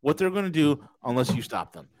exactly what they're going to do unless you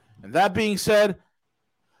stop them. And that being said,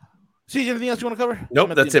 CJ, anything else you want to cover?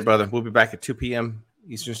 Nope, that's it, brother. We'll be back at 2 p.m.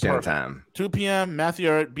 Eastern Standard Time. 2 p.m.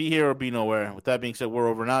 Matthew, be here or be nowhere. With that being said, we're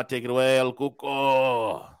over now. Take it away, El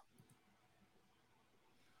Cuco.